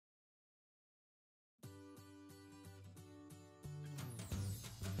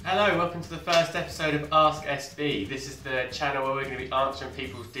Hello, welcome to the first episode of Ask SB. This is the channel where we're going to be answering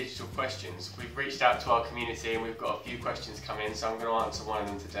people's digital questions. We've reached out to our community and we've got a few questions come in, so I'm going to answer one of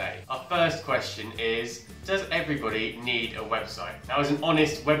them today. Our first question is, does everybody need a website? Now, as an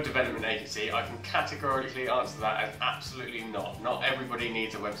honest web development agency, I can categorically answer that as absolutely not. Not everybody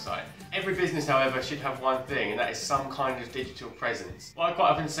needs a website. Every business, however, should have one thing, and that is some kind of digital presence. What I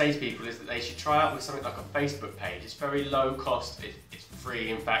quite often say to people is that they should try out with something like a Facebook page. It's very low cost, it's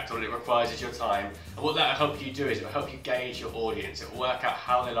free in fact, all it requires is your time. And what that will help you do is it will help you gauge your audience. It will work out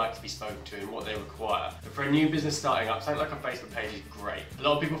how they like to be spoken to and what they require. But for a new business starting up, something like a Facebook page is great. A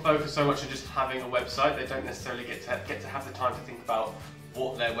lot of people focus so much on just having a website, they don't necessarily get to have the time to think about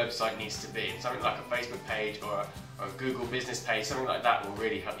what their website needs to be. And something like a Facebook page or a Google business page, something like that will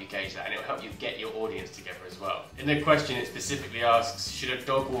really help you gauge that, and it will help you get your audience together as well. In the question it specifically asks, should a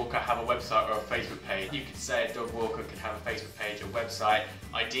dog walker have a website or a Facebook page? You could say a dog walker could have a Facebook page or website,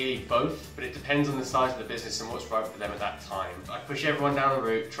 ideally both, but it depends on the size of the business and what's right for them at that time. I push everyone down the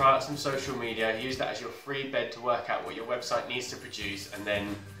route, try out some social media, use that as your free bed to work out what your website needs to produce, and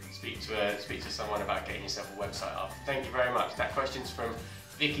then speak to someone about getting yourself a website up. Thank you very much. That question's from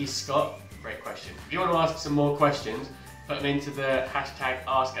Vicky Scott. Great question. If you want to ask some more questions, put them into the hashtag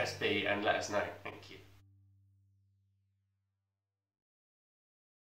AskSB and let us know.